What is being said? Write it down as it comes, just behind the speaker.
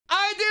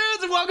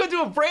welcome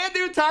to a brand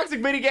new toxic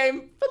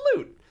minigame for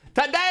loot.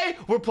 Today,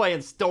 we're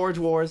playing Storage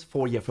Wars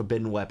for your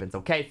forbidden weapons,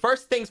 okay?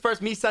 First things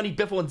first, me, Sunny,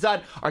 Biffle, and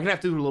Zud are gonna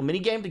have to do a little mini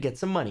game to get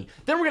some money.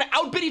 Then we're gonna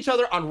outbid each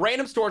other on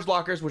random storage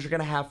lockers, which are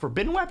gonna have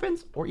forbidden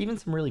weapons or even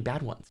some really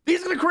bad ones.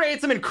 These are gonna create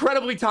some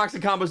incredibly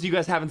toxic combos you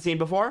guys haven't seen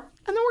before, and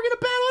then we're gonna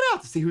battle it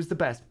out to see who's the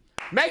best.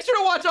 Make sure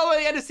to watch all the way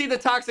to the end to see the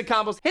toxic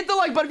combos. Hit the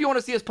like button if you want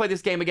to see us play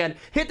this game again.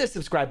 Hit the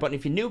subscribe button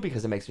if you're new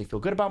because it makes me feel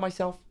good about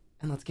myself.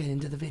 And let's get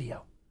into the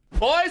video.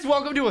 Boys,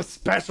 welcome to a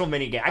special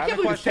mini game. I can't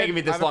believe it's taking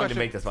me this long to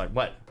make this one.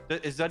 What?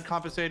 Is Zed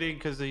compensating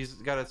because he's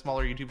got a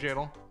smaller YouTube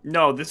channel?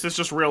 No, this is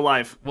just real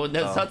life. Well,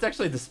 no, Zud's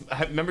actually this.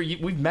 Remember,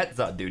 we've met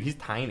Zud, dude. He's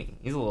tiny.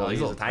 He's a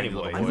little tiny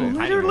boy.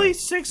 Literally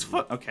 6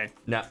 foot. Okay.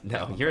 No,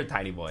 you're a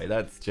tiny boy.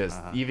 That's just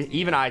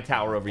even I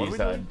tower over you,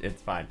 Zud.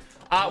 It's fine.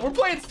 We're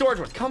playing Storage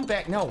Wars. Come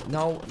back. No.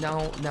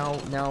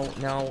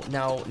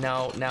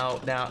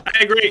 I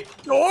agree.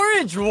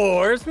 Storage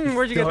Wars?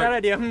 Where'd you get that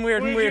idea?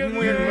 Weird. It's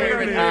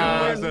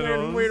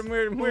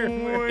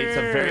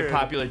a very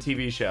popular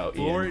TV show.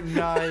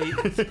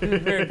 Fortnite.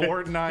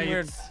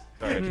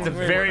 It's a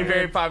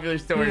very popular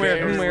Storage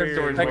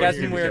Wars. That guy's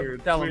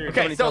weird.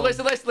 Okay, so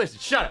listen.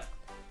 Shut up.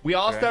 We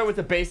all start with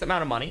a base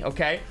amount of money,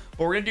 okay?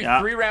 But we're gonna do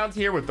 3 rounds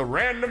here with the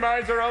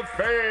randomizer of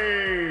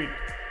fate.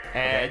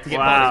 And to get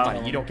bonus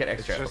money, you don't get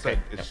extra.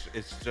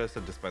 It's just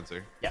a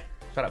dispenser. Yeah,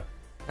 shut up.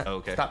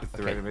 Okay. Stop. It's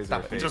the Okay, randomizer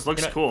stop of it. It just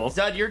looks cool.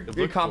 Zud,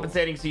 you're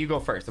compensating, so you go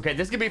first. Okay,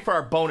 this could be for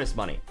our bonus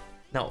money.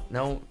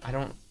 No, I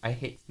don't. I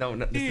hate. No.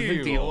 This is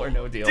a deal or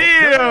no deal. Deal.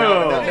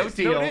 No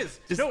deal. No, it is.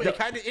 It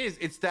kind of is.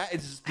 It's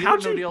deal or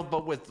no deal,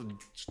 but with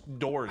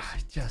doors.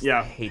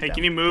 I hate that.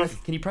 Can you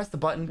move? Can you press the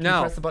button? Can No.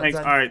 you press the button,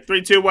 Thanks. Zud? All right,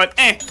 3, 2, 1.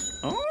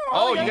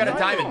 Oh, you got a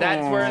diamond.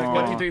 That's worth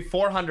 1, 2, 3,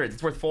 400.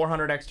 It's worth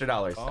 $400 extra.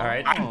 All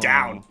right. I'm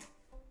down.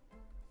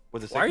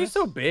 With Why are you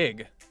so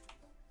big?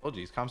 Oh,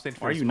 geez. Compensating Why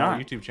for are a you small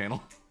not? YouTube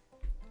channel.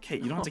 Okay,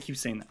 you don't have to keep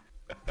saying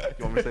that.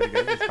 You want me to say it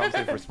again? It's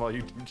compensating for a small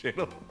YouTube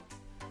channel.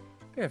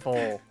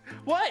 Careful.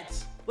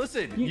 What?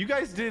 Listen, you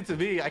guys did it to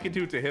me. I can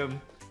do it to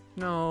him.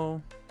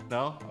 No.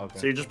 No? Okay.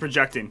 So you're just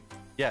projecting.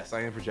 Yes,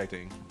 I am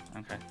projecting.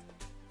 Okay.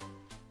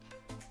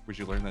 Where'd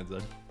you learn that,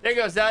 Zed? There you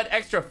go, Zud.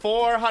 Extra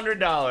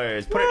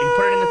 $400. Put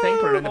it in the thing.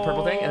 Put it in the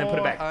purple thing, and then put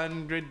it back.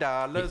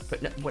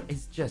 $100. What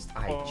is just?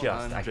 I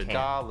can't.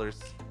 $400.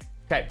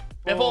 Okay,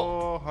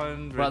 Biffle.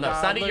 $400. Well, no,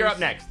 Sunny, you're up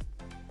next.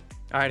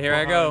 All right, here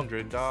I go.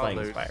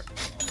 Slaying Spire.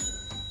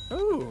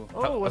 Ooh.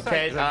 Oh, what's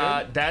okay,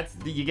 that? that's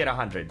you get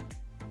 100.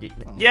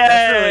 Yeah.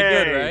 That's really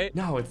good, right?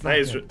 No, it's That not.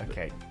 is- Good.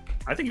 Okay,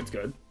 I think it's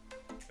good.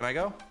 Can I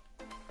go?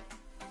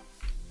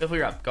 Biffle,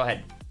 you're up. Go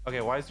ahead. Okay,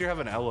 why does you have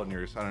an L on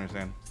yours? I don't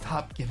understand.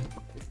 Stop giving.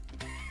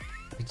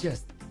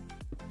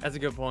 That's a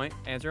good point.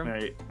 Answer him. All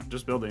right, I'm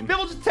just building.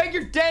 Biffle, just take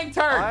your dang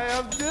turn. I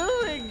am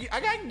doing.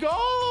 I got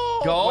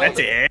gold. Gold. That's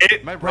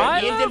it. My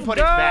Right. Ian didn't put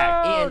it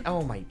back. Ian,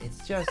 oh my,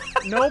 it's just.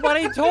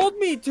 Nobody told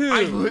me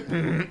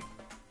to.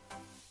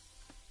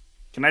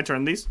 Can I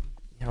turn these?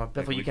 You know what,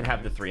 Biffle, you can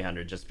have the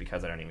 300 just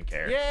because I don't even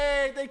care.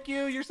 Yay! Thank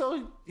you. You're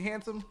so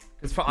handsome.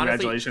 It's for,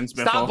 Congratulations,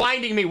 honestly, stop Biffle.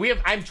 blinding me.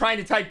 I'm trying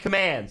to type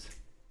commands.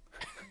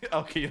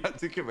 Okay, you have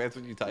to commands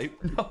when you type.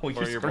 No, Or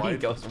your you're screen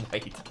blind? goes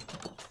white.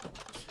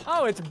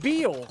 Oh, it's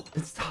Beal.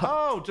 Stop.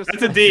 Oh, just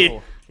That's a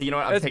D. You know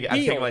what? I'm That's taking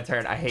deal. my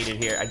turn. I hate it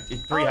here.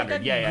 It's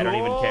 300. Yeah, I don't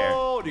even care.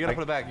 Oh, you gotta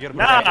put it back. You gotta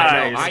put it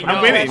back. Nice. I know.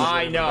 I'm winning.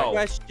 I know.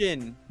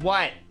 Question.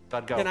 What?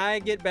 God, go. Can I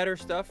get better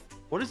stuff?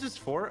 What is this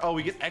for? Oh,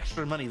 we get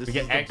extra money. This We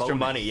is get the extra bonus.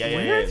 money. Yeah.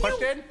 Where have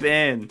Question?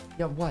 Ben.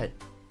 Yeah, what?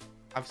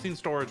 I've seen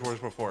Storage Wars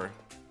before.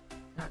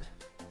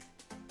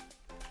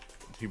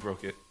 He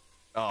broke it.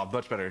 Oh,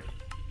 much better.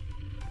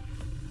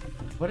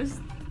 What is?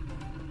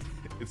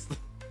 It's.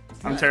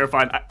 I'm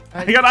terrified.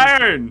 I got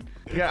iron.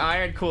 You got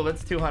iron. Cool.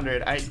 That's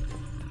 200.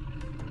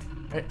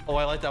 Oh,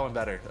 I like that one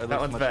better. That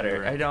one's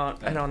better. I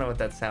don't know what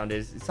that sound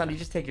is. Sonny,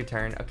 just take your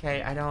turn,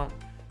 okay?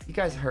 You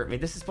guys hurt me.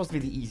 This is supposed to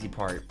be the easy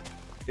part.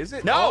 Is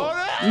it? No!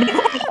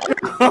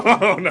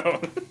 Oh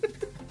no.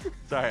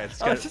 Sorry, I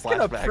I was just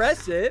gonna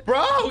press it.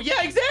 Bro,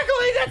 yeah,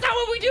 exactly. That's not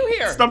what we do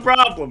here. What's the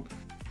problem?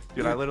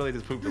 Dude, I literally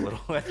just pooped a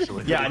little,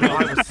 actually. Yeah, I know.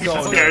 I was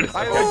so scared. nervous.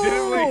 I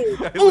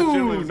legitimately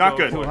Ooh, was not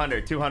going good. for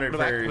it. 200 Put it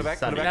back, put for it back, put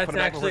Sonny. it back, put it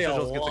back. That's actually a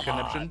Sigils gets a lot.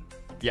 connection.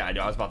 Yeah, I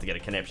know. I was about to get a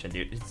conniption,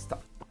 dude.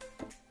 Stop.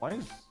 Why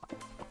is...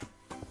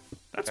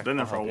 That's been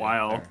there for a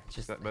while. There.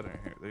 Just that better.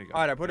 Here, there you go.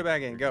 All right, I put it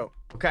back in. Go.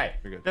 Okay.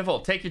 You're good.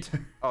 Biffle, take your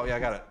turn. Oh, yeah, I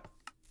got it.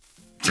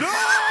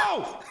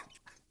 No!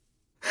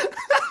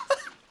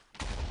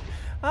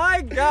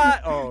 I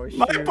got. Oh shoot.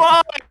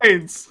 My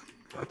points.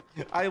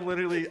 I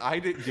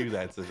didn't do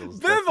that, Sigils.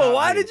 Biffle,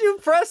 why did you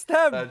press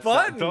that That's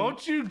button?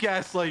 Don't you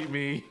gaslight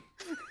me.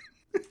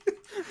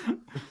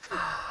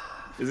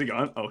 Is he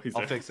gone? Oh, he's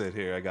I'll there. fix it.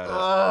 Here, I got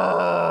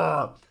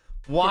it.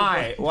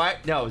 Why? Why?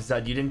 No,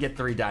 Zud, you didn't get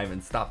 3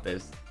 diamonds. Stop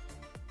this.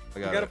 I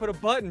You got gotta it. put a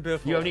button,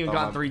 Biffle. You haven't even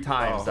gone 3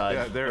 times, Zud.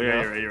 Yeah, there Oh, we yeah,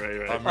 go. you're right.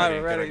 You're right. I'm All right,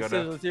 ready. ready. Can I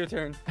go now? Sigils, it's your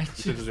turn.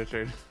 Sigils, your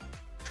turn.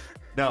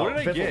 No, What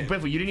did I get?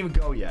 Biffle, you didn't even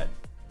go yet.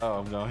 Oh,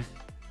 I'm going.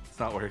 It's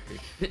not working.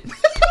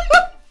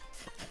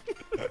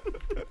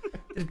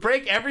 Just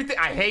break everything.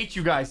 I hate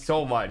you guys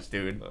so much,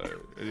 dude.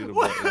 I need a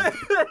button.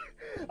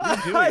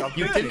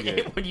 You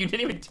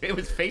didn't even. It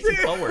was facing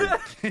forward.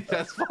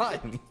 That's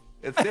fine.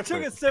 It's I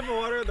different. took a sip of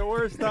water at the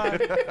worst time.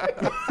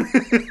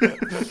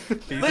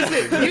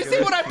 Listen, do you see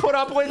what I put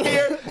up with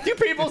here? Do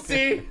people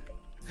see?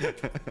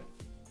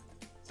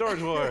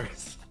 Storage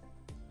Wars.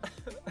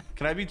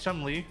 Can I be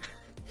Chun Li?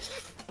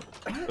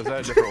 Was that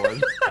a different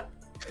one?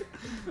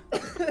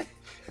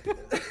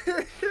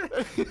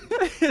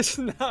 It's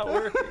not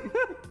working.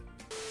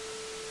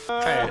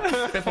 Alright,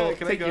 Biffle,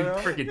 Can I take go your now?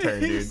 freaking turn,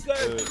 dude. It's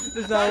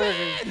not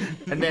working.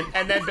 And then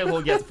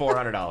Biffle gets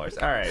 $400.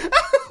 Alright.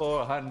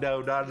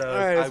 $400.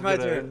 Alright, it's my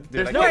turn.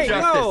 There's I no can't-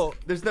 justice. no.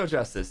 There's no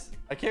justice.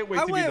 I can't wait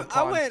I to be the went,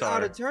 Pawn out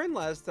Star. of turn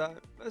last time.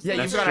 Yeah, That's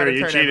you've gone true, out of you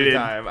turn every cheated.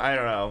 time. I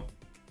don't know.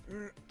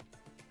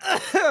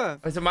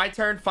 Is it my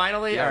turn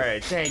finally? Yes.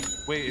 Alright, thank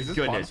Wait, is this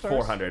goodness. Pawn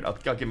Stars? 400. I'll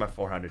give my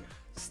 400.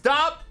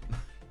 Stop!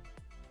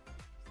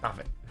 Stop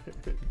it.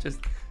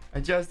 I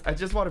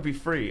just want to be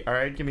free. All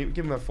right, give me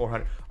my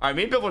 400. All right,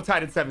 me and Bill were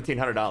tied at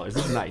 $1,700.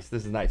 This is nice.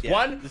 This is nice. Yeah,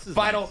 One this is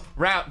final nice.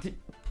 round.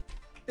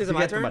 Is it You my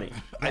get the turn? money.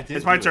 I did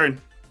It's my do it.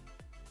 turn.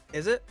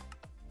 Is it?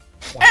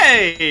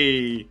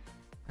 Hey!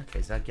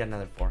 Okay, so I'd get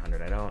another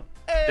 400. I don't.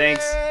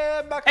 Thanks.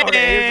 Back Hey. on. I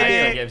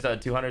Hey. gave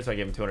 200, so I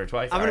gave him 200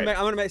 twice. I'm All gonna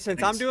right. make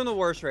since Thanks. I'm doing the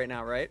worst right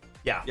now, right?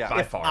 Yeah, Yeah.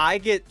 by If far. I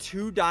get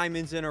 2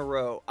 diamonds in a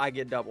row, I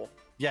get double.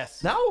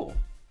 Yes. No.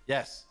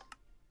 Yes.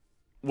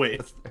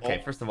 Wait.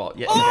 Okay, first of all,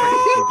 yeah,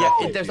 Oh!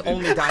 yeah, there's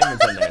only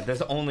diamonds in there.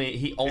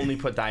 He only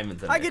put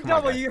diamonds in there. I get Come on,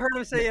 double. guys. You heard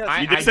him say yes.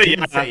 I You did say didn't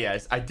yes. say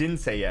yes. I didn't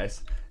say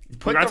yes.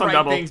 Put Congrats the on right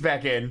double. things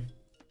back in.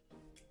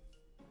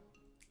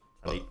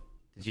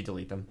 Did you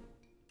delete them?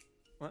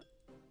 What?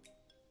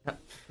 No,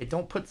 hey,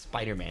 don't put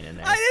Spider-Man in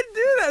there. I didn't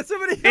do that.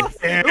 Somebody else.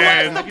 Who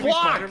has And the Give me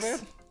blocks?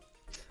 Spider-Man?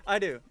 I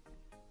do.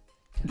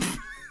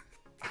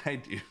 I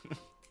do.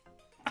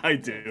 I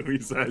do, he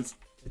says.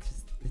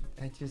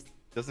 I just,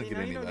 Doesn't See, get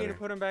now any you don't need better. to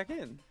put them back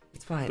in.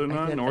 it's fine. They're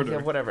not in order.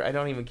 Whatever. I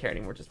don't even care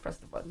anymore. Just press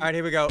the button. All right,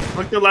 here we go.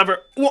 Click the lever.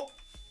 Whoa.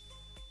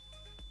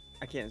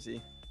 I can't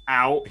see.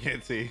 Ow. I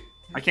can't see.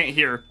 I can't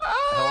hear.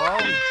 Hello?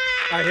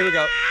 All right, here we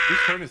go. Whose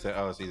turn is it?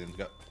 Oh, it's Ethan's.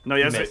 Go. No,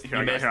 yes. missed. Here,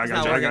 You I got missed. you. I It's got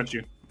not you. I working. got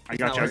you. I It's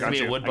got not you. I It has to got be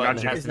a you. wood I button.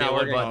 got It has you. to be a not wood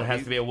working. button. It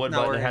has to be a wood It's not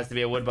button. It working. has to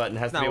be a wood button. It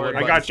has to be a It's wood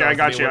not button. I got you. I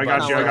got you. I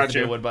got you. I got It's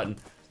you. A wood button.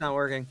 It's not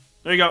working.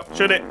 There you go.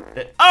 Shoot it.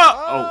 It-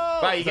 Oh.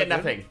 Wow, you is get that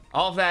nothing.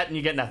 All of that and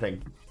you get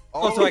nothing.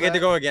 Oh, so I get to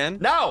go again?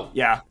 No,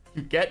 Yeah.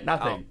 you get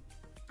nothing.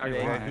 Okay.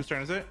 Okay, whose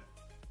turn is it?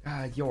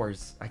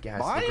 Yours, I guess,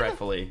 Mine?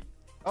 regretfully.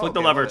 Click the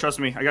okay, lever. what? Trust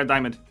me. I got a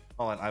diamond.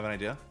 Hold on, I have an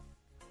idea.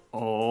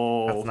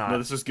 Oh. That's not- No,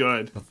 this is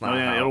good. that's Oh, not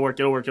yeah, how- it'll work.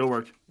 It'll work. It'll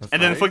work. That's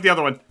And then not- flick the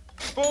other one.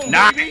 Boom,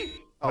 Nah. baby.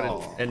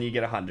 Oh. And you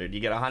get 100. You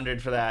get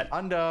 100 for that.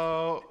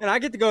 Undo. And I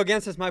get to go again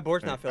since my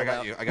board's not I filled got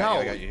out. you. I got you.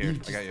 I No, got you here. you I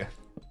just- got you.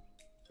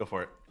 Go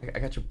for it. I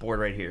got your board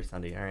right here,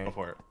 Sunday. All Go right.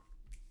 for it.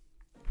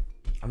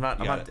 I'm not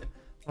You got it. I'm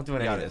not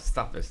doing You any got of it. this.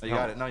 Stop this. No, you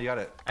got it. No, you got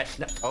it.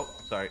 No. Oh,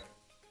 sorry.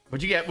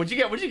 What'd you get? What'd you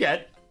get? What'd you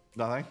get?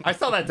 Nothing. I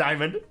saw that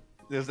diamond.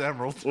 There's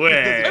emerald. Wait.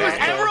 It was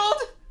Yeah. emerald.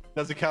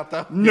 Does it count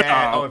though? No.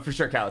 Yeah. Oh, it for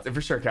sure counts. It for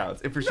sure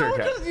counts. It for sure No,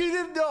 counts. just, you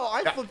didn't know.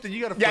 I flipped it.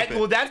 You gotta flip Yeah, it.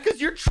 well, that's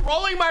because you're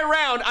trolling my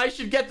round. I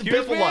should get the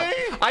Excuse Biffle up.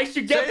 me? I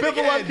should get Say it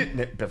Biffle up. again.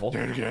 Biffle.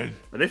 it again.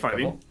 Are they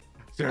fighting? Biffle.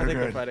 I think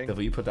they're fighting.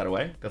 Biffle, you put that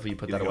away. Biffle, you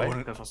put that away.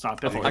 Biffle, stop.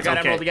 Biffle, I it's got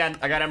okay. emerald again.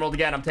 I got emerald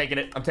again. I'm taking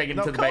it. I'm taking it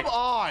No, to the come bank.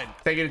 on.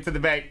 Taking it to the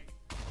bank.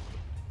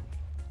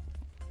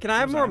 Can I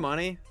have more sorry.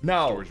 money?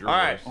 No. Storage All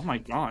right. Oh my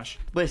gosh.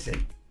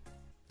 Listen.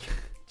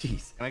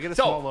 Jeez. Can I get a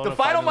small So loan the of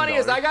final money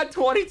is $5,000? I got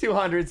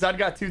 2,200. Zud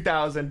got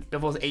 2,000.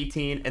 Biffle's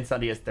 18, and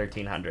Sunday is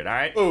 1,300. All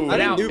right. Ooh. So I didn't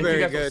now, do if you very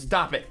guys will good.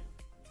 Stop it.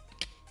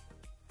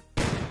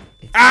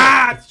 It's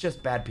Ah! It's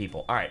just bad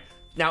people. All right.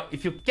 Now,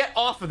 if you get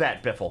off of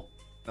that, Biffle.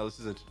 No, this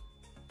is it.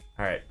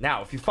 All right.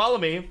 Now, if you follow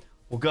me,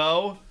 we'll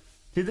go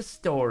to the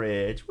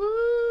storage. Woo!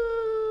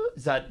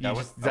 Zud, you That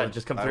just would- Zud,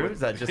 just come I through. would-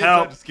 Zud, just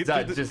Help.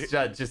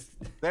 Zud, just.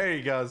 There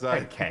you go, Zai.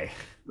 Okay.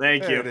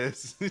 Thank There you. it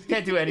is.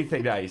 Can't do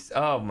anything nice.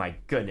 Oh my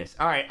goodness.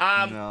 All right.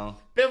 No.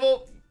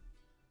 Biffle.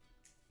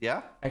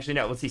 Yeah? Actually,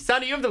 no. Let's see.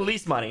 Sonny, you have the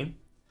least money,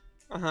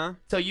 Uh-huh.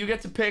 so you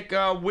get to pick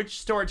which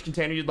storage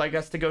container you'd like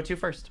us to go to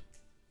first.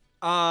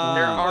 There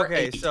are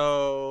Okay, 8.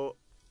 so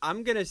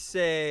I'm gonna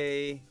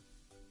say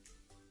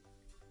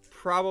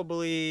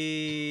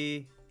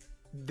probably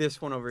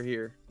this one over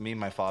here. Me and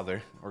my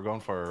father. We're going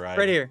for a ride.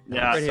 Right here.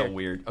 Yeah. Right That's so here.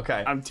 weird.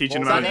 Okay. I'm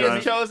teaching Well, him how Sonny to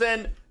has drive.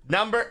 chosen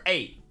number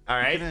 8. All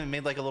We right. could have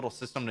made like a little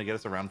system to get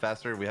us around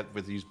faster. We had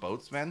with use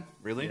boats, man.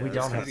 Really? We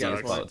don't have to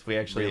use boats. We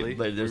actually, Really?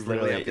 there's We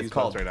really literally, have to it's use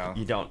called, boats right now.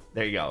 you don't.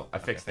 There you go. I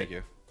Okay, fixed thank it.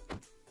 you.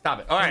 Stop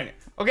it. All right.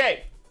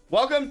 Okay.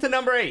 Welcome to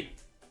number 8.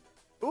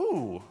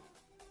 Ooh.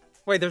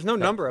 Wait, there's no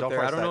number up don't there.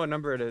 I press don't know that. what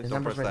number it is. The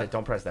number's press right that. there.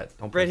 Don't press that.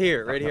 Don't Right press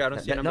here, that. right here. I don't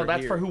see a No, number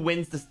that's here. for who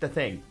wins the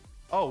thing.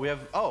 Oh, we have.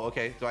 Oh,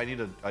 okay. So I need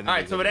to. All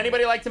right. So would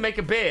anybody like to make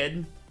a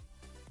bid?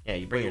 Yeah,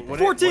 you bring Wait, it. what-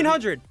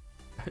 1,400.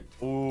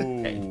 Ooh.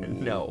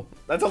 No.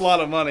 That's a lot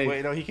of money.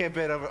 Wait, no, he can't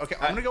bid over. Okay,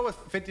 I'm gonna go with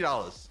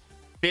 $50.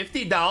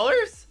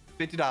 $50?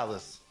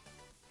 $50.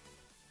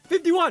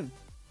 51.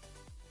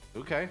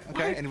 Okay.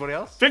 Okay. Anybody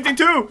else?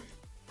 52.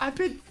 I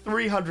bid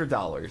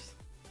 $300.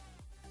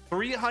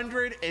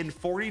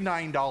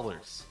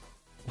 $349.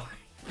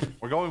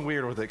 We're going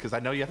weird with it because I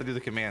know you have to do the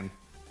command.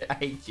 I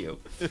hate you.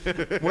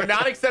 We're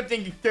not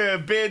accepting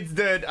bids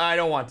that I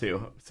don't want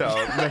to. So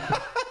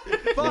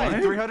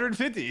Fine,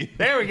 350.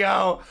 there we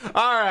go.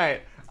 All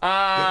right.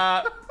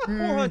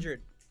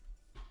 400.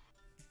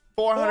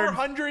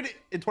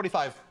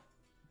 425.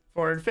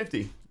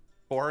 450.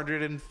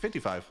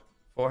 455.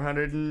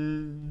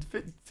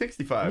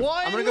 465.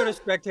 What? I'm gonna go to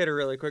spectator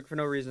really quick for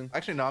no reason.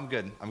 Actually, no, I'm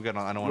good. I'm good.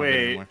 I don't want to Wait.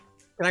 bid anymore.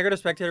 Can I go to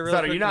spectator really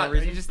Son, are quick you for no not? Are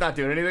reason? you just not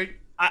doing anything?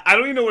 I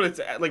don't even know what it's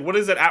at. Like, what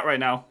is it at right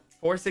now?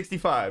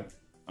 465.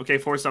 Okay,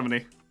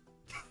 470.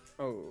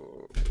 Oh.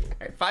 All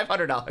right,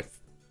 $500. All right,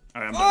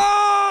 I'm done.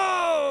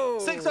 Oh!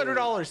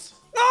 $600.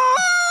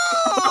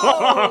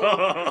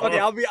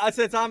 Okay,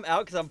 since I'm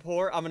out because I'm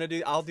poor,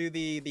 I'll do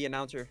the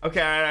announcer.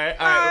 Okay, all right,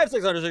 all right.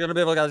 600, 600,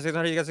 people got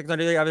 600, you got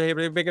 600, you got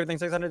the big everything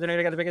 600, then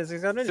you got the big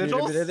 600.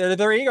 Sigils?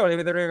 Three, go,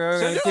 two, go.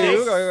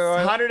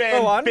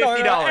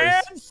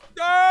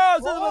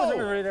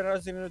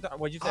 $150.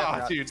 What'd you say?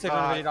 Ah, dude,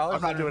 $650.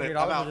 I'm not doing it.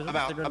 I'm out.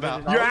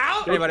 You're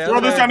out? Anybody Throw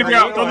else? this down if you're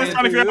out. Throw this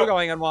down if you're out.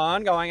 Going in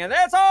one, going in.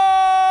 It's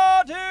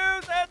all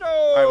to Santos.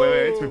 All right,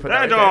 wait. So we put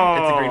that right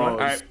there. It's a green one. All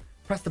right.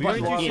 Press the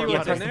button. want Ian, to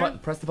press put the it button.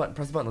 Press the button.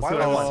 Press the button. Let's Why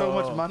see do what I I want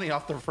want. so much money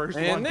off the first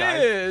And one,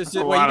 guys? this, a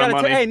well, lot you of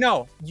gotta money. hey,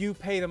 no, you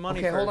pay the money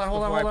Okay, first.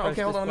 hold on. before I press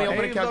Okay, hold on. this Let me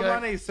open Pay a the calculator.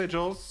 money,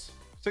 Sigils.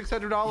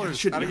 $600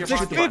 Should- out of your should-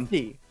 pocket.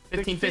 650.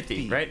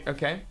 1550, right?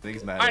 Okay. I think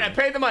he's mad All right, I at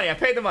me. paid the money. All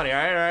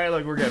right.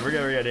 Look, we're good.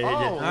 Oh,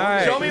 All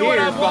right, Show me what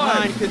here's I've won.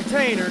 behind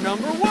container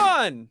number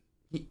one.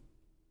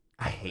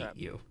 I hate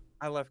you.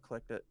 I left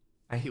clicked it.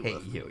 I hate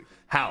left. you.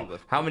 How?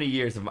 How many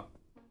years of my...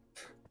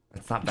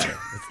 It's not better.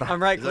 It's not.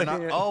 I'm right Is it not?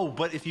 clicking it. Oh,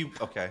 but if you...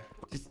 Okay.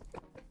 Just,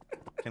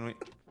 Can we...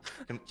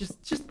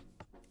 just.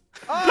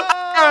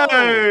 Oh!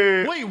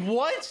 Hey! Wait,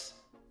 what?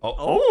 Oh.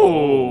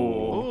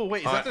 Oh. Oh,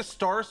 wait. Is All that right. the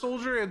Star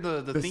Soldier and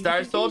the The thingy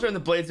Star thingy? Soldier and the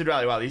Blades of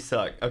Rally. Wow, these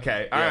suck.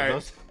 Okay. All Yeah, right.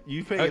 those-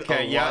 you paid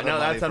Okay. a Yeah. lot No, of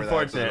money that's for that,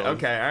 unfortunate. Sigils.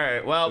 Okay. All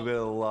right. You Well, paid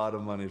a lot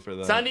of money for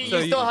that. Sunday, So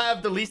you you- still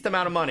have the least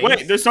amount of money.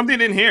 Wait, there's something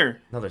in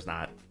here. No, there's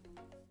not.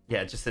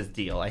 Yeah, it just says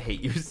deal. I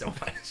hate you so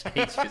much. I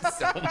hate you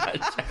so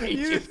much. I hate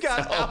You you just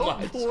got so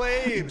much.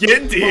 outplayed.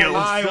 Get deals.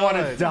 I want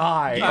to son.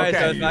 die. All right,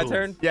 Okay. so it's my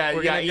turn. Yeah,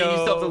 We're yeah. gonna You still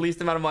have the go-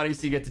 least amount of money,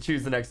 so you get to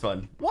choose the next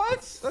one.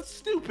 What? That's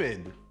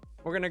stupid.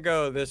 We're gonna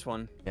go this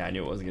one. Yeah, I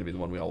knew it wasn't gonna be the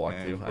one we all walked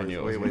Yeah, to. of I course. knew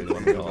it Wait, was wait, gonna be the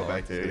one we let's all go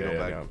walked back. to. Let's go Yeah,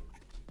 back. yeah.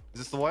 Is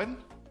this the one?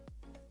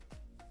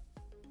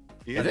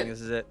 Is I it? think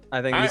this is it.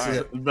 I think All this right. is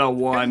it. The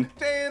one.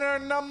 Container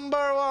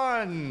number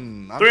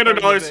one. I'm $300.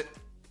 starting with it.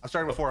 I'm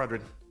starting with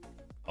 400.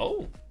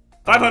 Oh.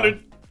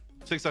 500.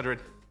 600.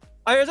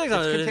 Oh, you're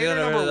 600. It's container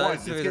number one.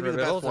 It's gonna be the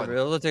best one.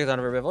 Let's take it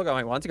under Biffle.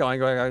 Going once,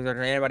 going.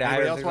 Anybody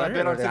higher else than wanna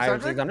bid on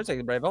 600? 600,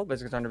 600, Biffle,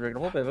 600,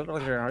 Biffle, Biffle,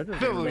 600,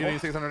 Bill, you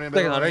need 600.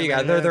 600, you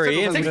got the three.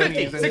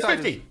 $650.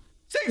 650.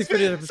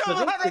 650.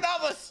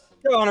 $700.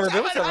 Go on over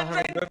Biffle,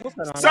 700, Biffle,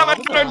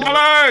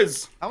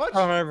 $700. How much?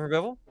 700 for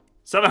Biffle.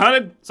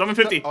 700.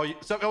 750.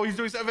 Oh, he's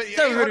doing $750.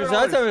 700,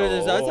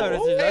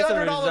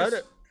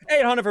 $800.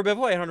 800 for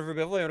Biffle, 800 for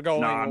Biffle.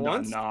 Going No, no,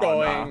 once, no,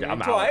 going no.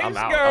 I'm out, twice, I'm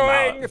out,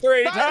 going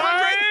three 900.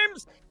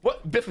 times.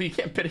 What? Biffle, you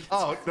can't bid it.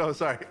 Oh, no,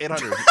 sorry.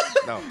 800.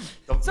 No.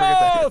 Don't forget So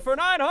that. for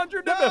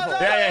 900 to No, Biffle. no,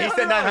 Yeah, he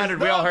said 900.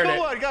 We all heard come it.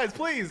 on, guys,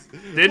 please.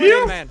 Did Pay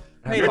you? the man.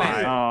 Pay the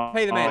man. Oh,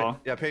 Pay the man. oh.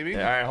 Yeah, pay me.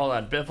 All right, hold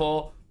on.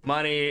 Biffle,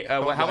 money.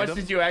 How blind much him.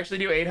 did you actually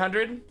do?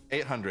 800?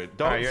 800. All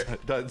Don't.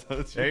 right,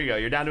 Don't. There you go.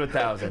 You're down to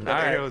 1,000. All That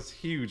right. arrow is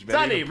huge, man.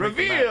 Sunny, You can break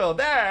the map. reveal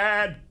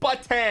that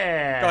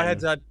button. Go ahead,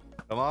 Zed.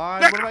 Come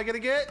on. What am I gonna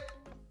get?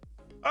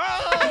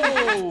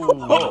 Oh!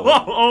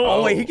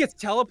 Oh, wait, he gets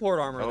teleport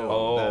armor, though.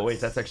 Oh,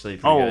 wait, that's actually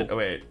pretty Oh. good. Oh,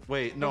 wait.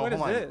 Wait, no, What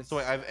hold is on. this? So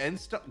wait, I've end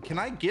stuff. Can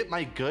I get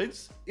my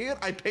goods? And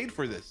I paid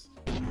for this.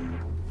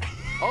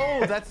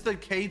 Oh, that's the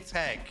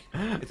K-Tech.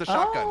 It's a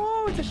shotgun.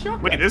 Oh, it's a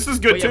shotgun. Wait, this is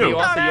good Wait, yeah, too. you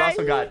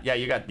also got, yeah,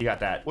 you got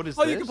that. What is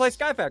Oh, this? you can play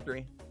Sky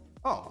Factory.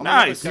 Oh, I'm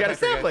Nice. gonna You got a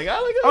play Sky Factory, sampling. guys.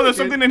 I like it. Oh, there's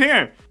something in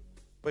here.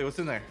 Wait, what's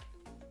in there?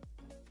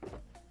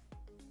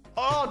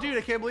 Oh, dude,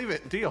 I can't believe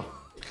it. Deal.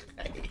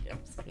 I hate him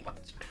so much.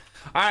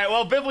 All right,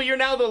 well, Biffle, you're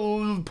now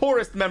the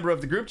poorest member of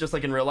the group, just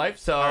like in real life.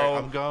 So All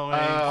right, I'm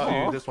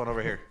going to this one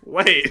over here.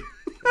 Wait.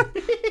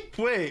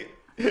 Wait.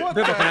 What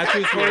Biffle, can I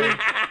choose for you?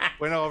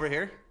 Wait, no, over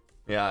here.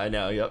 Yeah, I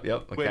know. Yep.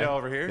 Okay. Wait, no,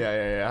 over here.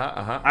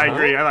 Yeah. I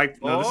agree. I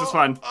like. No, this is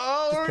fun.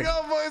 Oh, we're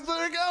going, boys.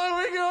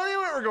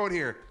 We're going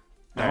here.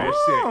 Number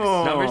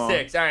Oh. Number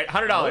 6. All right,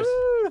 $100.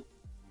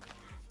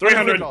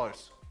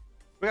 $300.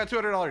 We got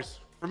 $200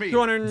 for me.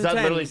 210. Zud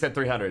literally said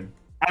 300.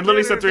 I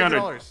literally said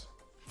 $300.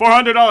 $350.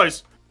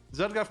 $400.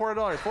 Zud got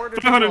 $400.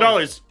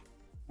 $500.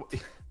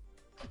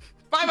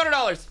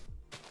 $500.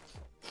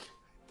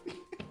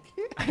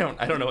 I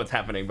don't know what's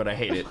happening, but I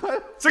hate it.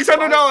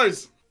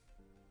 $600.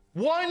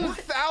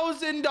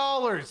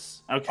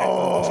 $1,000. Okay.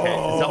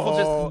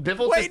 Okay,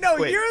 Biffle Wait, no,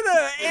 you're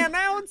the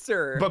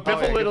announcer. But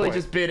Biffle yeah, good literally point.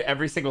 just bid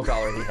every single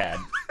dollar he had.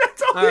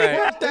 All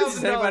right. Does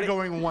 $1,000 anybody,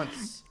 going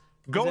once.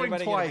 Going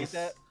anybody gonna beat twice.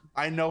 that?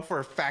 I know for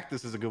a fact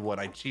this is a good one.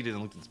 I cheated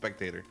and looked at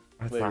Spectator.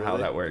 That's Wait, not how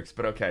really? that works,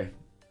 but okay.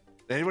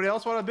 Anybody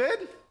else want to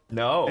bid?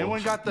 No.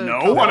 Anyone got the... No,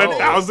 No.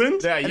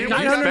 1,000. Yeah, you Anyone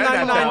spend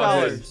that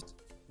 $999. $1,000.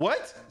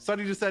 What?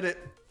 Sonny just said it.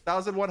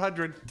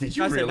 1,100. Did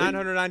you I said really?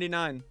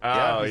 999.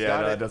 Oh he's yeah,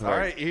 got no, it. it doesn't All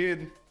work. right,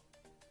 Ian.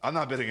 I'm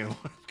not bidding anymore.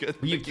 Good.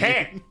 You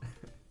can't.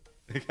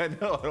 I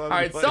know. All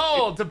right,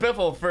 sold to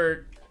Biffle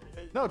for.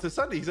 No, to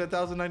Sunday. He said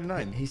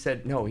 1,099. He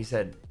said no. He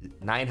said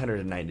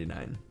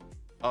 999.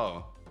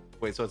 Oh,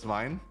 wait. So it's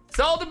mine.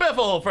 Sold to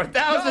Biffle for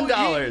 $1,000.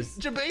 No, you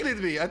debated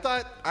me. I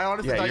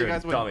honestly Yeah, thought you're you a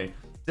guys would. dummy. Wait,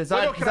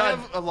 Design, no, can I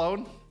have a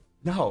loan?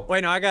 no.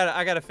 Wait, no, I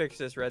gotta fix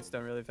this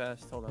redstone really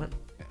fast. Hold on.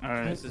 All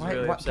right. This is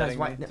really upsetting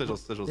me.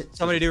 Sigils.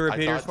 Somebody do I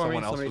repeaters thought for me.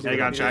 someone else Somebody was do I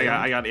got you.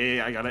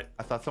 bidding. I got it.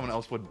 I thought someone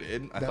else would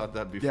bid. I thought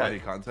that'd be Yeah. funny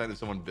content if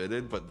someone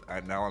bidded, but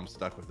now I'm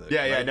stuck with it.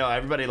 Yeah, yeah, Right? no.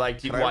 Everybody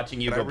liked you Can I-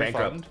 watching you can I go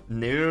bankrupt. refund?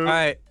 No. All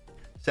right,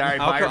 Sorry,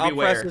 buyer I'll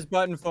beware. press this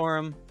button for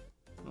him.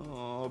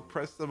 Oh,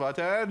 press the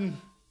button.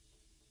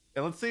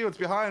 And let's see what's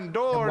behind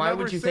door. Why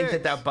number would you think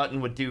 6. that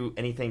button would do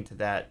anything to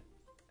that?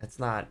 That's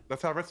not.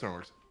 That's how redstone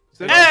works.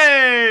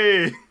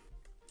 Hey!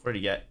 What did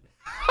he get?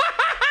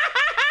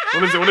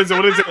 What is it? What is it?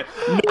 What is it?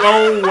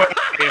 No way!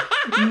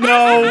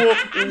 No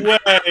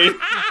way!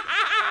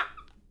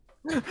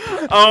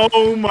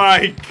 Oh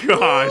my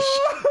gosh!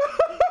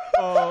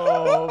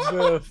 Oh,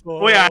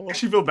 Biffle. Wait, I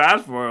actually feel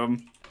bad for him.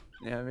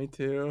 Yeah, me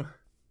too.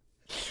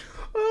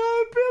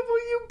 Oh, Biffle,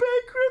 you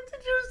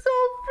bankrupted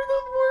yourself for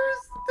the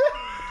worst.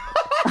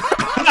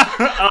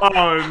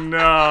 Oh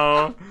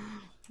no!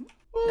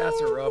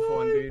 That's a rough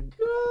one, dude.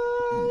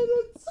 God,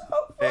 it's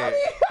so funny.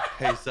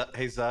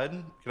 Hey,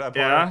 Zud, can I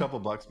borrow Yeah? a couple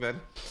bucks, man?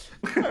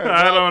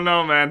 I don't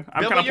know, man.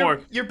 I'm Biffle, kind of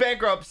poor. you're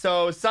bankrupt,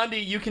 so Sunday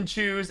you can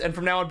choose, and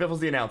from now on, Biffle's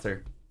the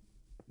announcer.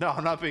 No,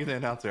 I'm not being the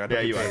announcer. I don't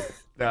Yeah, get you paid. are.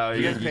 No,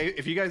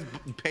 If you guys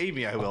pay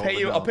me, I will. I'll pay but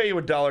you. no. I'll pay you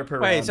 $1 per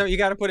Wait, round. so you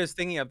got to put his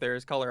thingy up there,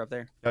 his color up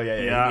there. Oh yeah,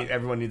 yeah. Yeah.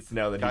 Everyone needs to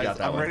know that he Guys, got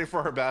that I'm one. ready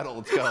for our battle.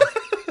 Let's go.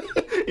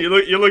 You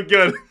look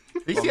good.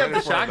 At least you have ready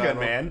the for a shotgun,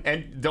 battle. man.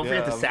 And don't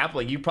forget the Yeah.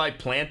 sapling. You probably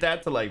plant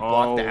that to like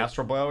block the Oh.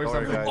 astral blow or Don't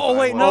worry, something. guys. Oh,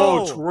 wait, I no.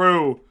 will. Oh,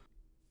 true.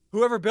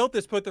 Whoever built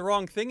this put the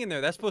wrong thing in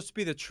there. That's supposed to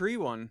be the tree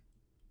one.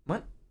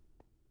 What?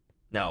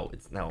 No,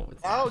 it's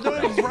Oh, not.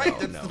 no, he's right. No,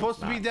 That's no, supposed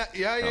it's to be not. that.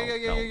 Yeah, No, yeah, yeah, yeah,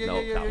 no, yeah, no,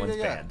 yeah, that yeah, one's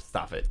yeah. bad.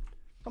 Stop it.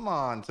 Come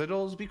on,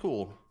 Sigils, be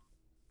cool.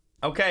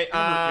 Okay,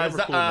 You're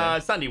cool,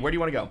 man. Sunday, where do you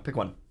want to go? Pick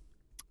one.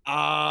 No,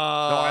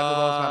 I have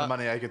the lowest amount of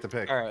money. I get to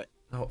pick. All right.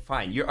 Oh,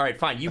 fine. You're all right.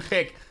 Fine. You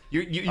pick.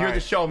 You're the right.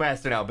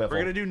 showmaster now, Biffle. We're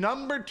gonna do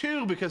number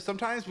 2 because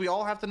sometimes we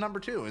all have to number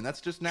 2, and that's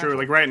just natural. True,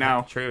 like right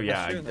now. True. Yeah.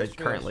 That's true, that's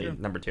true, Currently that's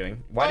true. number 2.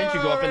 Why didn't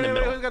you go up in the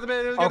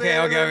middle?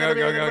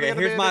 Okay.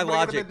 Here's my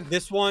logic.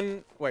 This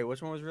one. Wait,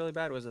 which one was really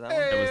bad? Was it that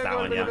one? It was that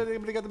one, yeah.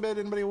 Anybody got the bid?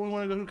 Anybody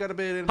want to go? Who got a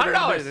bid?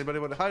 $100. Anybody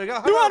want to?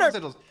 got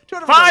 200.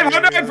 200.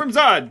 500 from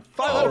Zud.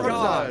 500 from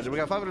God. Zud. We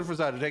got 500 from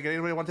Zud.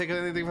 Anybody want to take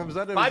anything from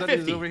Zud? 550.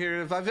 Zud is over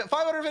here.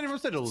 550 from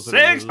Sigils.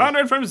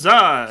 600 from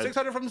Zud.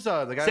 600 from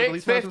Zud. The guy with the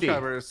least amount of 650.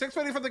 subscribers.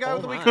 650 from the guy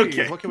with the my. weeklies.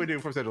 Okay. What can we do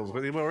from Sigils?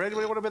 Anybody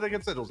want to bid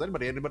against Sigils?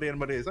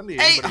 Anybody? Sunday.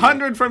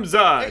 800 from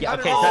Zud. Yeah,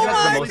 okay, $800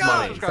 that's the from most the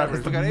money. subscribers.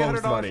 That's the We got $800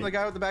 most money. from the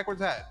guy with the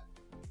backwards hat.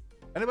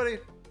 Anybody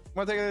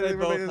want to take They anything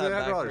both from have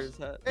 $800? backwards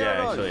hat.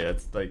 Yeah, actually,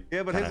 it's like.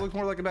 Yeah, but his kinda- looks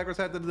more like a backwards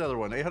hat than the other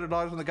one.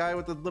 $800 from the guy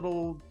with the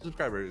little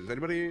subscribers.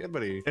 Anybody?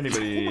 Anybody?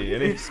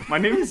 My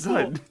name is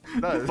Zud.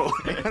 No,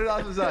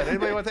 $800 from Zud.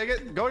 Anybody want to take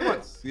it? Going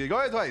once. You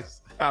going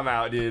twice. I'm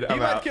out, dude. You I'm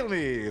might out. kill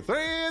me. 3, 2,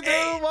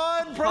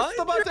 1. Press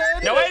the button.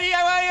 No, wait, he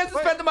hasn't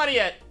spent the money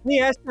yet. He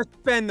has to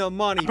spend the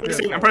money. I'm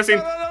Biffle. pressing.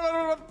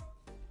 No.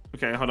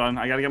 Okay, hold on.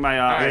 I gotta get my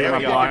All right, there my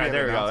we go. block. All right,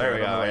 there we go. There we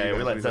go. I don't know Yeah, what we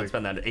you let guys Zed think.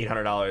 spend that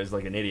 $800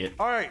 like an idiot.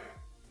 All right.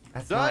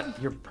 That's Done?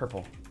 not. You're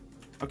purple.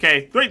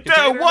 Okay, 3, 2,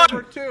 Container 1.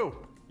 number 2.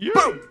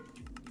 Boom.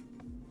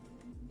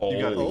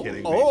 You gotta be kidding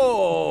me.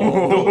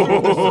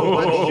 Oh.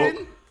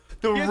 Selection?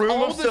 The He has room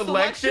all of the selection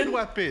selection.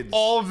 weapons.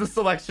 All of the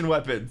selection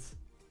weapons.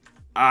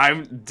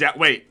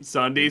 Wait,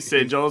 Sunday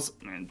Sigils.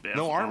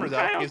 No armor, though.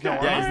 He has no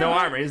Yeah, he's no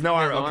armor. He's no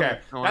armor. no Okay,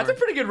 armor, no that's a armor.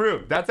 pretty good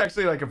room. That's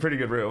actually like a pretty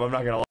good room. I'm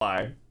not gonna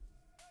lie.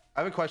 I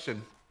have a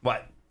question.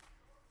 What?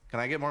 Can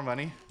I get more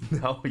money?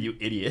 No, you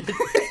idiot.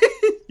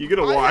 You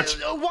gotta watch.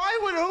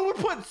 Who would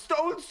put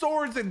stone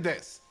swords in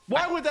this?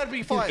 Why would that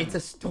be fun? It's a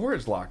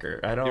storage locker.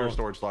 I don't. You're a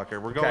storage locker.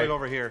 We're Okay. going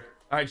over here.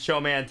 All right, show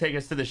man, take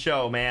us to the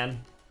show,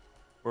 man.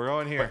 We're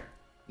going here.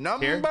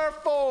 Number Here?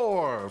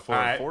 4 for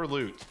All right.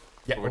 loot.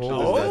 Yeah. Which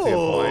Oh. is the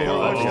point.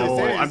 Oh. Which this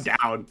is. I'm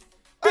down.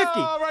 50.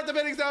 All right, the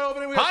bidding's not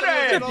opening. We got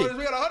 100. $100.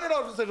 We got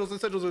 $100 for Sigils.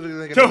 The Sigils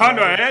are taking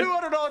 200.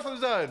 $200 from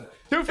Zud.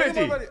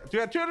 250. We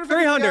got 250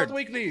 300. from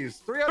weeklies.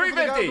 300 from the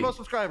guy with 350. the most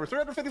subscribers.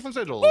 350 from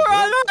Sigils.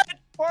 400.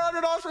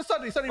 $400 for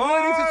Sunday. Sunday, we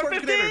only need 6 storage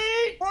 450. containers.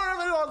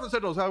 $450 for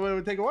Sigils. How would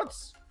we take it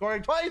once?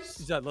 Going twice?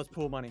 Zed, let's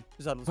pool money.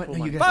 Zed, let's What? pool You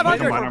money. guys-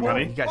 500. Come on,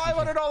 buddy. You guys-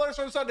 $500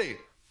 from Sunday.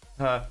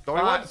 Going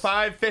Going once.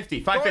 550.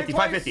 Going 550.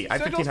 twice. 550. I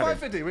have Sigils 1500.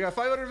 550. We got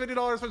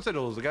 $550 from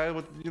Sigils. The guy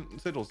with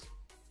Sigils.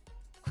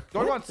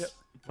 Going once.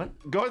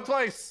 What? Going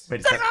twice. Wait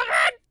a second.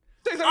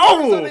 $600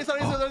 Oh!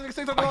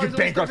 $600. You're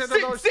bankrupt.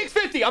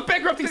 650. I'm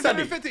bankrupting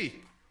Sunday. $650.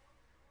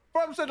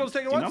 From Sigils,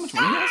 taking Do you know how once.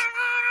 much room he has?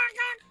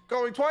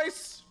 Going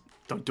twice.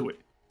 Don't do it.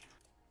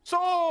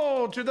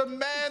 Sold to the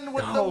man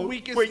with the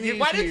weakest knees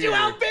why did you here.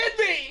 outbid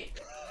me?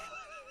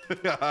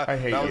 I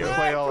hate that was you. the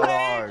play all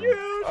along.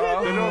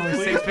 Oh,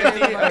 please 650.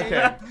 pay the money.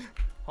 Okay.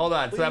 Hold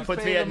on. So that Please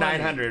puts pay me at the money.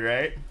 900,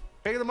 right?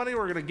 Pay the money,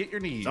 we're gonna get your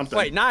knees. Something.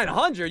 Wait,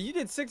 900? You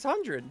did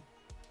 600.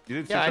 You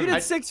did Yeah, You 600.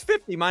 did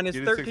 650 minus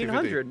You did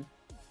 1300.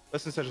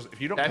 Listen, Sigils, if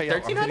you don't I have pay out,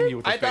 I'm hitting you 1300?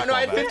 with I this thought no, I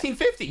had baseball bat.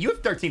 1550. You have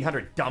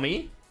 1300,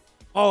 dummy.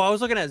 Oh, I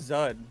was looking at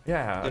Zud.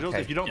 Yeah. Sigils,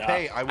 Okay. if you don't Yeah.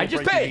 pay, I will I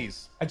just break your paid.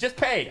 knees. I just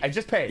paid. I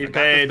just paid. You Got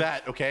this paid.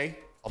 bet, okay?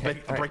 I'll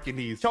Okay, I'll all break your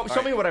knees. Show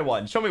me what I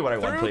won. Show me what I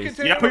won, please.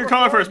 Yeah, put your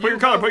color first, put your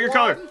color, put your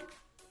color.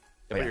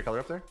 Put your color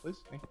up there, please.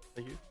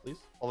 Thank you, please.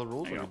 All the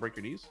rules, Hang or on. break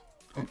your knees.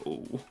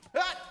 Ooh.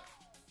 Ah!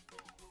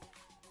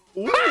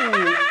 Ooh!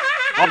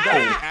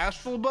 Oh.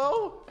 Astral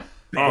bow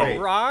Oh. Wait.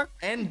 Rock?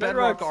 and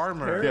Bedrock's bedrock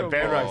armor. Yeah,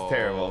 Bedrock's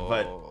terrible,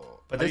 but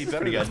I this mean, is better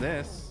pretty than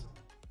good. this.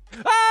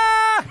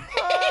 Ah!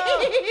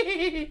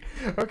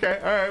 Okay,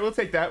 all right, we'll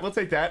take that. We'll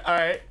take that. All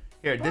right,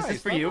 here, this Nice,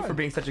 is for not you bad. for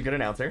being such a good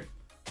announcer.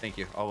 Thank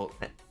you.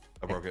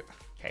 I broke it.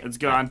 Okay, It's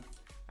gone.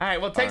 All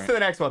right, well, thanks All to the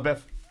next one,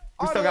 Biff.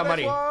 We still got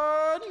money.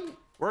 Money.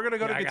 We're gonna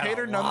go to Yeah, I got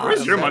container a number. lot.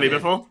 Where's your money,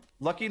 7. Biffle?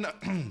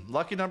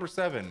 Lucky number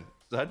 7.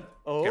 Zud,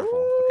 Oh,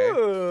 careful.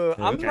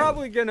 Okay. I'm Okay.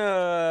 probably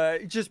gonna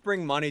just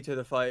bring money to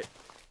the fight.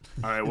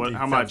 All right, what? How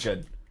Sounds much?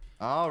 Good.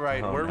 All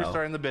right. Oh, where are we no.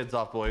 starting the bids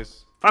off,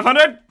 boys?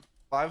 500.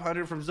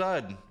 500 from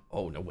Zud.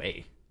 Oh no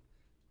way.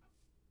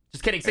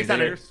 Just kidding.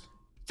 600.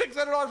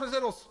 $600 from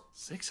Sigils.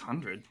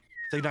 600.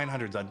 Say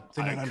 900, Zud.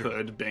 Say I 900.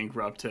 could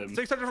bankrupt him.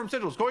 600 from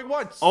Sigils. Going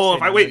once. Oh,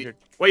 if I wait.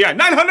 Wait, yeah,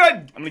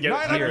 900. I'm gonna get it.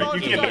 $900 Here, you from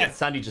can Zud. get it.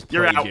 Sunday just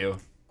You're played out. you.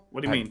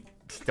 What do you mean?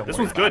 Don't This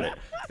worry one's about good. it.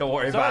 Don't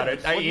worry Zud, about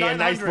it. with Ian,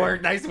 nice 900.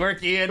 work. Nice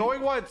work, Ian.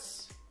 Going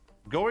once.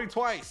 Going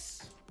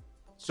twice.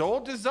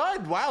 Sold to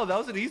Zud. Wow, that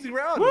was an easy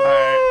round. Woo!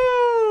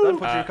 Zud,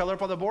 put Uh, your color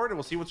up on the board, and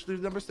we'll see what's through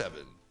number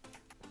 7.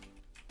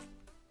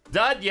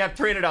 Dud, you have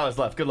 $300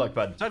 left. Good luck,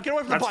 bud. Zud, get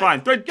away from That's the fine.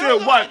 button. 3, Get 2,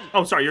 away. 1.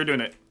 Oh, sorry, you're doing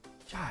it.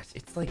 Josh,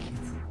 it's like.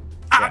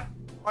 Ah!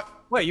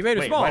 Wait, you made it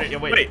Wait, small. wait,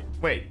 wait, Wait. wait.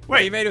 Wait,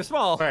 Wait. you made it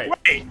small. All right.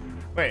 Wait.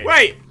 Wait.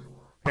 Wait.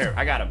 Here,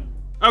 I got him.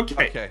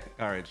 Okay. Okay.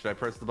 All right. Should I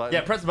press the button?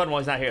 Yeah, press the button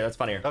while he's not here. That's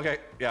funnier. Okay.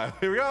 Yeah.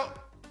 Here we go.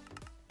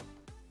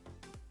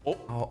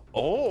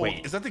 Oh.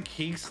 Wait. Is that the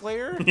King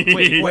Slayer?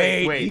 Wait.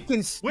 Wait, you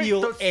can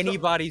steal don't stop.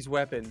 anybody's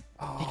weapon.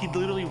 He can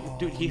literally,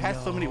 dude. He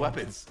has so many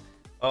weapons.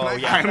 Oh, Can I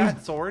yeah. have I'm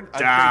that sword? I'm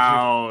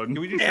down.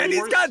 Can we do And trade he's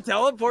wars? got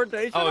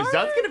teleportation. Oh, already?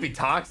 Zud's gonna be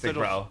toxic, Sigils,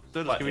 bro.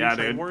 Sigils, What? can we Yeah, do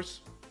trade dude. wars?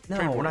 No,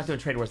 Trade we're wars. not doing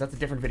trade wars. That's a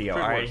different video.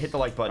 Trade All right, wars. hit the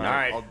like button. All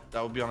right.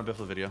 That will be on a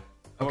Biffle video.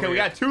 Okay, we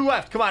got 2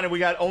 left. Come on, and we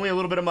got only a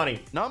little bit of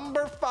money.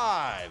 Number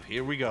 5.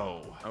 Here we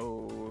go.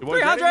 Oh, You boys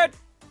 300. ready?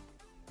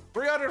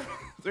 300.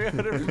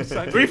 300 from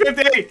Sunday.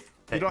 350.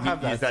 You don't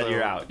have that. You said so-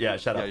 you're out. Yeah,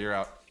 shut up. Yeah, you're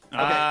out.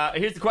 Okay.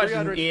 Here's the question,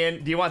 300.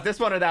 Ian. Do you want this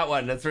one or that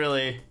one? That's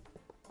really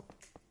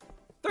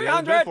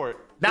 300. For it.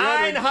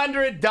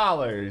 $900.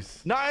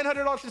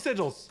 $900 for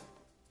Sigils.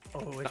 Oh,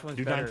 which one's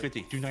Do better?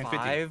 950. Do 950.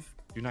 5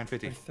 Do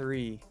 950. or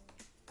 3?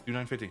 Do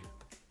 950.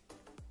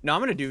 No, I'm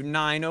gonna do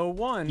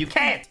 901. You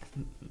can't.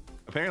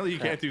 Apparently, you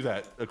can't do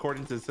that,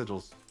 according to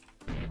Sigils.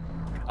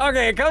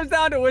 Okay, it comes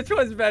down to which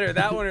one's better,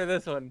 that one or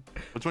this one.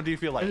 Which one do you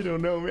feel like? I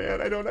don't know, man.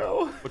 I don't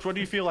know. Which one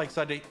do you feel like,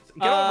 Sunday?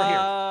 Get over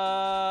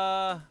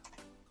here.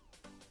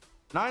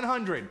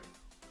 900.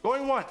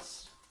 Going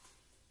once.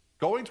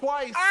 Going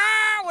twice.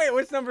 Wait,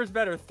 which number's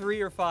better,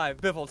 3 or 5?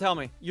 Biffle, tell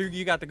me.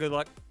 You got the good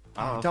luck.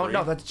 I Don't.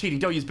 No, that's cheating.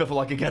 Don't use Biffle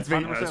Luck against me.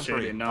 100% That's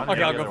free. cheating, no. Okay, I'll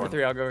the go other for one.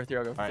 3. I'll go for 3.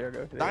 I'll go for 3. All I'll go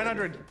right. for 3.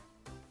 900.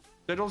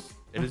 Sigils,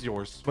 it is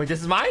yours. Wait,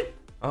 this is mine?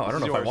 Oh, I This don't is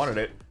know if I yours. wanted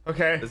it.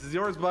 Okay. This is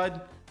yours,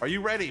 bud. Are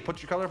you ready?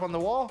 Put your color up on the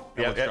wall.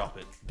 And Yeah, let's yeah. drop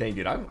it. Dang,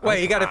 dude. Wait,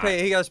 he gotta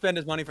pay. He gotta spend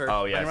his money first.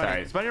 Oh, yeah, Spend your money.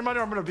 sorry. Spend your money.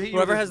 Or I'm gonna beat you.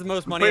 Whoever with has the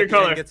most money Put your at the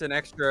end color. gets an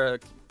extra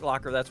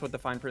locker. That's what the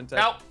fine print says.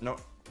 No. No.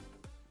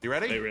 You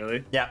ready? Hey,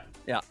 really? Yeah.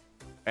 Yeah.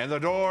 And the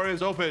door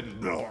is open.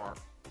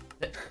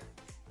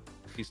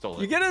 He stole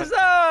it. You get his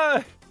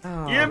Oh, You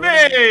Oh, you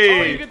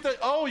made. get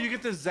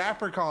the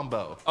zapper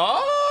combo.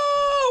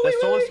 Oh, The wait,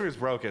 solar wait. sphere is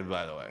broken,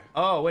 by the way.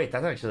 Oh, wait.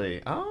 That's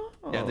actually. Oh.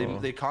 Yeah,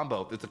 they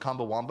combo. It's a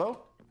combo wombo.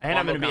 And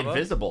I'm Combo gonna be combo.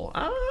 invisible.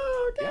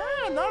 Oh, dang.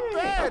 Yeah, not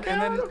bad. Okay,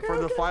 and then okay, for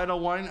the okay. final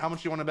one, how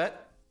much do you want to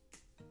bet?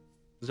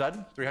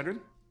 Zud, 300?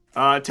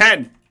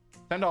 10.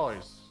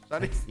 $10.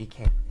 Sunny? You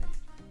can't.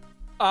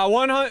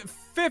 $150.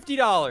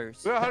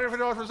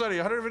 $150 for Sunny.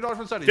 $150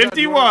 for Sunny.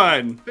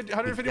 51.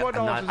 $151 for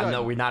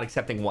No, Zud. we're not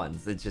accepting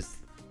ones. It's just.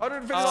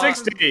 $150.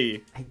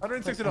 60.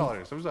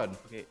 $160 for Zud.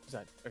 Okay,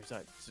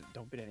 Zud,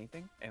 don't bid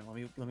anything, and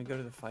let me go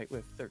to the fight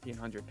with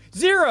 1300.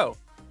 0.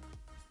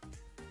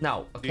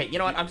 No. Okay, you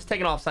know what? I'm just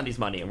taking off Sunday's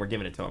money and we're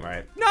giving it to him, all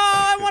right? No,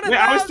 I want to. Wait,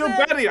 I was still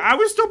betting. I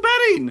was still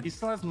betting. He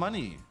still has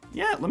money.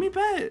 Yeah, let me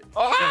bet.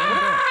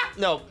 Ah!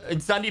 No,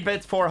 and Sunday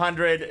bets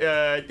 400.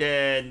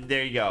 And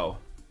there you go.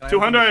 Can I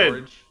open the 200.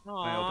 storage? Oh, Can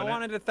I open I it?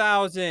 wanted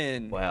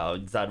 1,000. Well,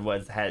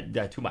 Zud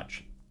had too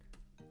much.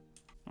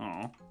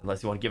 Oh,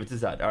 Unless you want to give it to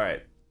Zud. All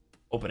right.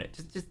 Open it.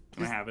 Just.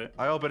 I have it.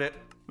 I open it.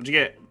 What'd you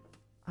get?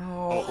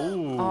 Oh.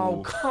 Ooh.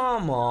 Oh,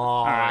 come on.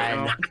 All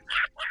right.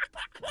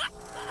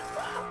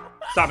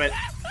 Stop it.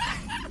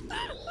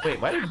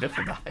 Wait, why did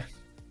Biffle die?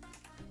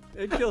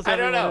 It kills I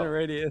don't everyone know. in a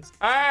radius.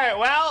 All right,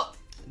 well,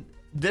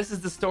 this is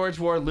the Storage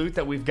War loot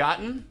that we've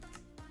gotten.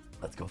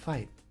 Let's go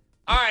fight.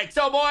 All right,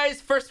 so boys,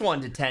 first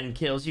 1 to 10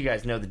 kills. You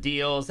guys know the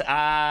deals.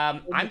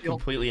 I'm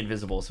completely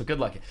invisible, so good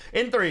luck.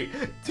 In 3,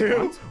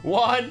 2,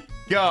 1,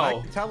 go.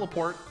 I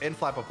teleport and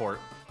flap a port.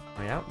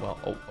 Oh yeah. Well.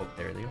 Oh.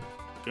 There they go.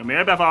 Come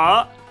here,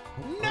 Biffle.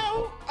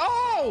 No.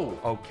 Oh.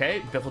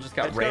 Okay. Biffle just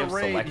got It's rave got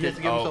raid. selected. He has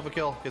to give himself a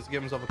kill. He has to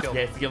give himself a kill. Yeah,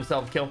 he has to give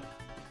himself a kill.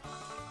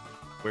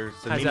 Where's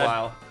the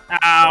Meanwhile,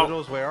 Ow.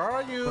 Sigils, where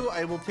are you?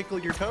 I will tickle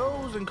your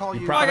toes and call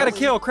you. Oh, I got a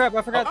kill. Crap,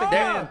 I forgot the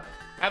there. game.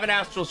 Have an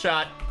astral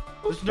shot.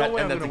 There's no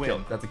way I'm that's gonna a kill.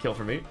 win. That's a kill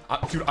for me.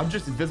 Dude, I'm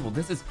just invisible.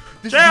 This is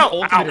the Chill.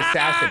 ultimate Ow.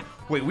 assassin.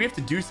 Wait, we have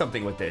to do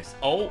something with this.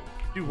 Oh,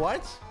 Dude,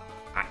 what?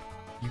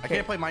 you I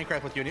can't play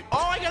Minecraft with you anymore.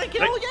 Oh, I got a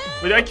kill. Yeah.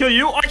 Wait, did I kill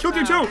you? Oh, I killed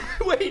you too.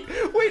 Wait,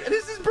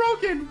 this is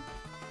broken.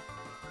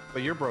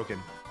 But you're broken.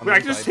 On Wait, the I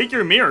can just take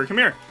your mirror. Come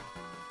here.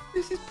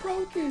 This is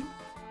broken.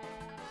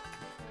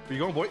 Where you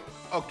going, boy?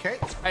 Okay.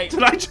 Hey,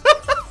 Did I just...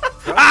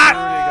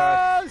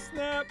 Ah! Oh,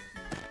 snap.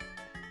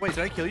 Wait,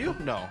 did I kill you?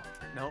 No.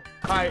 Nope.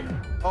 hi.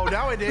 Oh,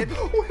 now I did.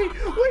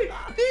 Wait,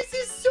 this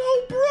is so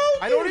broken.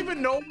 I don't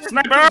even know where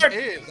Sniper! he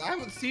is. I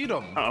haven't seen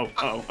him.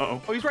 Uh-oh.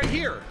 Oh, he's right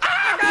here.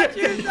 I got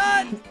you,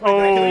 son.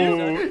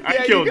 Oh,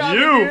 I killed got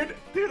you. me, dude.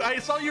 Dude, I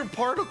saw your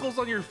particles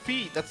on your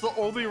feet. That's the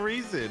only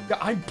reason. Yeah,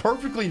 I'm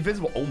perfectly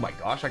invisible. Oh my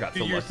gosh, I got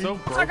Dude, so you're lucky. so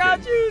broken. I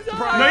got you,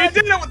 son. No, you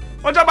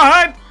didn't. Watch out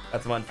behind.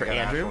 That's one for I got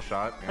an Andrew. actual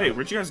shot. Hey,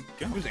 where'd you guys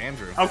go? Who's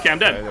Andrew? Okay, I'm Okay,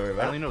 dead. don't worry I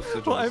about only it. know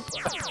Sigils.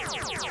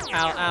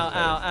 Well,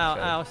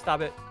 ow.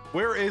 Stop it.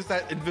 Where is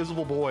that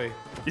invisible boy?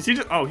 Is he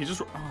just... Oh, he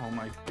just... Oh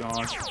my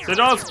gosh.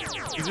 Sigils.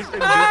 He's just invisible.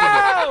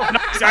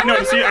 Nice, I know.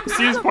 I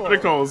see his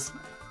particles.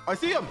 I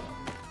see him.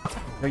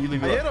 No, you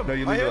leave I me hit alone. him. No,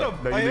 you I leave me hit alone.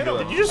 him. No, you I leave hit me him.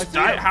 alone. Did you just I see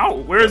die? him. How?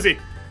 Where is he?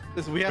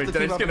 Listen, we have Wait, to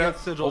did I team up just get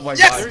against out? Sigils. Oh my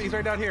Yes! gosh. He's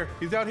right down here.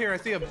 He's down here. I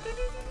see him.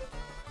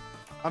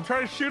 I'm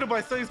trying to shoot him, but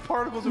I see his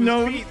particles in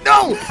No. his feet.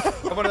 No!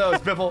 I'm one of those,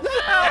 Biffle.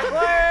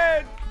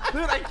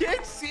 Dude, I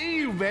can't see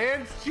you,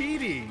 man. It's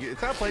cheating.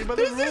 It's not playing by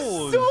the This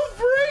rules. is so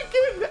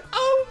breaking.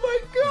 Oh my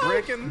god.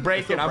 Breaking?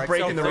 Breaking. It's so I'm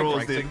breaking the Brexit,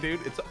 rules, Brexit, dude.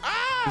 It's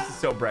This is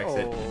so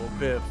Brexit. Oh,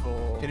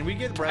 Biffle. Can we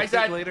get I Brexit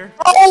said- later?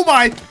 Oh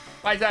my!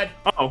 Bye, Zed.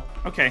 Uh-oh.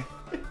 Okay.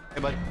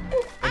 Hey, bud.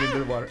 I into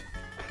the water.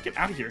 Get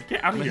out of here.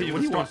 Get out I'm of gonna hit here. you What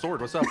with do you stone want?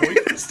 sword. What's up, boy?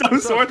 Stone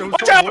What's up, sword. stone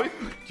Watch sword, out! boy?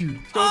 Dude,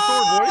 Stone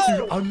sword, boy.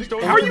 dude, I'm the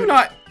Stone How are you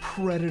not?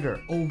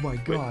 predator. Oh my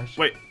gosh.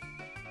 Wait.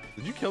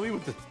 Did you kill me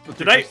with the?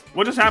 Did I?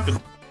 What just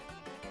happened?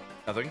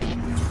 Nothing.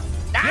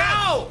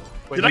 Ow!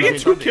 Wait, Did no, I no, get 2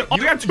 Sunday. kills? Oh, I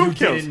got 2 You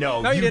kills. didn't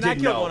know. No, you didn't. I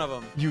didn't killed know. one of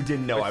them. You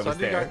didn't know Wait, I was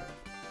Sunday there. got-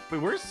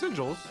 Wait, where's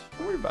Sigils?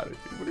 Don't worry about it,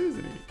 dude. What is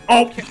it?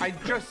 Oh! Okay, I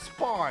just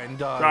spawned.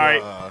 Sorry.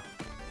 Sigils,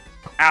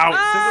 Ow!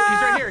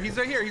 he's right here. He's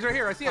right here. He's right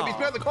here. I see him. He's Aw.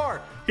 behind the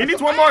car. He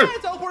needs one more. I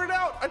teleported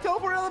out. I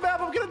teleported out of the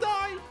map. I'm gonna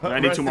die. I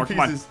need Rest 2 in more. Come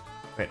on. pieces.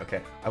 Wait,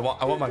 okay. I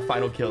want my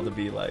final kill to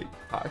be like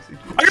toxic.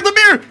 I got the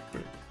mirror!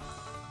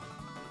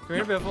 Come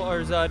here, Biffle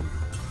or Zud.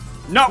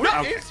 No! Where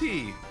Ow. is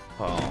he?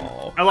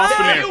 Oh. I lost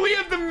the Hey, mirror. we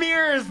have the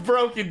mirrors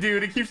broken,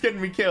 dude. It keeps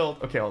getting me killed.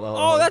 Okay, hold on.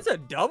 Oh, that's a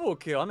double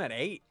kill. I'm at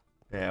 8.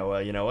 Yeah,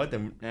 well, you know what?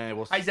 Then. Yeah,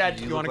 well, Hi, Zed.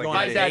 you You wanna look go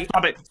like on a- a date?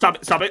 Stop it. Stop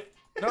it. Stop it.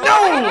 No!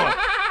 No!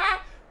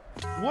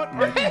 What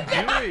are you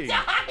doing?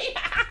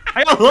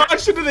 I got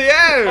launched into the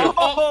air!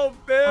 Oh,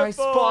 Biffle. I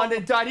spawned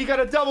and died. He got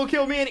a double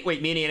kill. Me and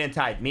wait, me and Ian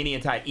tied. Me and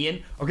Ian tied.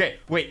 Ian. Okay,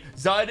 wait.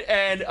 Zud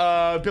and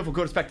Biffle,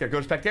 go to spectator. Go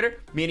to spectator.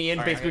 Me and Ian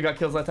All right, basically got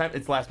kills last time.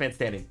 It's last man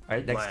standing. All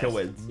right, next kill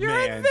wins. You're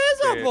Man,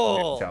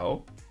 invisible.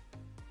 So.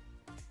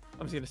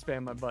 I'm just gonna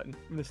spam my button.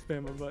 I'm gonna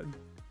spam my button.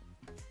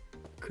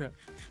 Crap.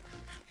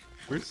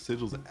 Where's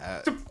Sigils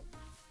at?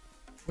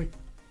 Wait.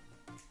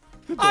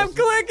 I'm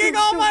clicking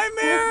all my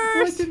Why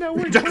mirrors. didn't that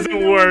work? It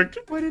doesn't work.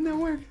 Why didn't that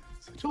work?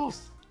 Sigils.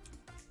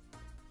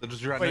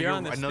 Sigils, I know, Wait, you're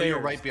on the I know you're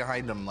stairs. right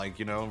behind him, like,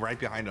 you know, right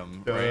behind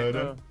him, Da, right?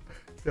 da.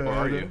 Where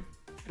are you?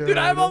 Dude,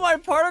 I have all my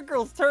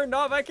particles turned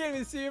off. I can't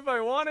even see if I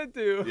wanted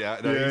to. Yeah,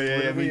 no, Yeah, he's yeah,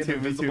 literally me an too, me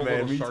invisible too, man,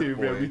 little me shark too,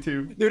 man, boy. me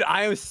too. Dude,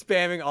 I am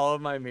spamming all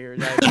of my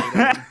mirrors. I hate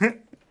them.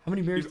 How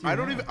many mirrors do you I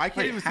don't have? even. I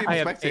can't even see him I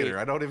in have spectator.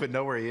 8. I don't even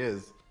know where he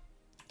is.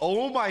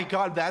 Oh my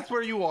god, that's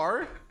where you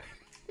are?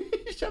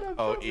 Shut up.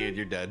 Oh, Ian,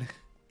 you're dead.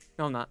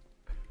 No, I'm not.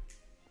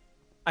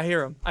 I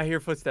hear him. I hear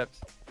footsteps.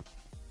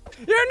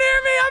 You're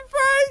near me. I'm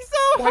frying so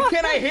Why hard.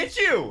 can't I hit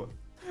you?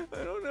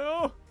 I don't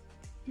know.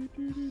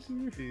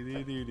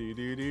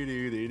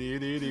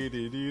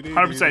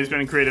 100% he's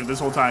been creative this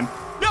whole time.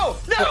 No,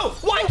 no!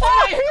 Why can't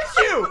I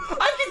hit you?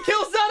 I can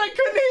kill Zod. I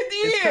couldn't hit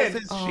It's Ian.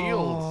 because his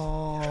shields.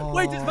 Oh.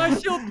 Wait, does my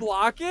shield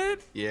block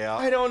it? Yeah.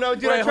 I don't know,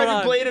 dude. Wait, I tried hold to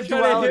on. blade of Try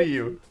to duality hit-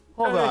 you.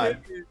 Hold Try to on.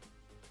 hit me.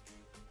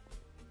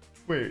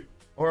 Wait.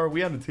 Or are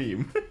we on a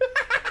team?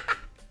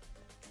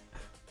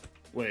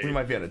 Wait. We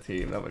might be on a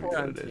team. That might be We're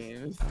what on it is.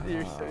 teams.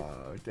 You're sick.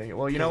 Oh, dang it.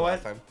 Well, you know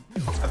what? Last time.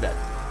 I'm dead.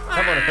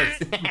 I'm one of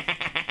those.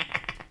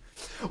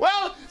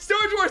 Well,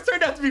 Storage Wars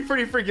turned out to be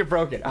pretty freaking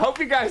broken. I hope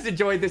you guys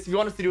enjoyed this. If you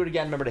want us to do it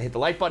again, remember to hit the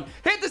like button,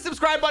 hit the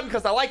subscribe button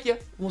because I like you.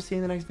 And we'll see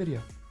you in the next video.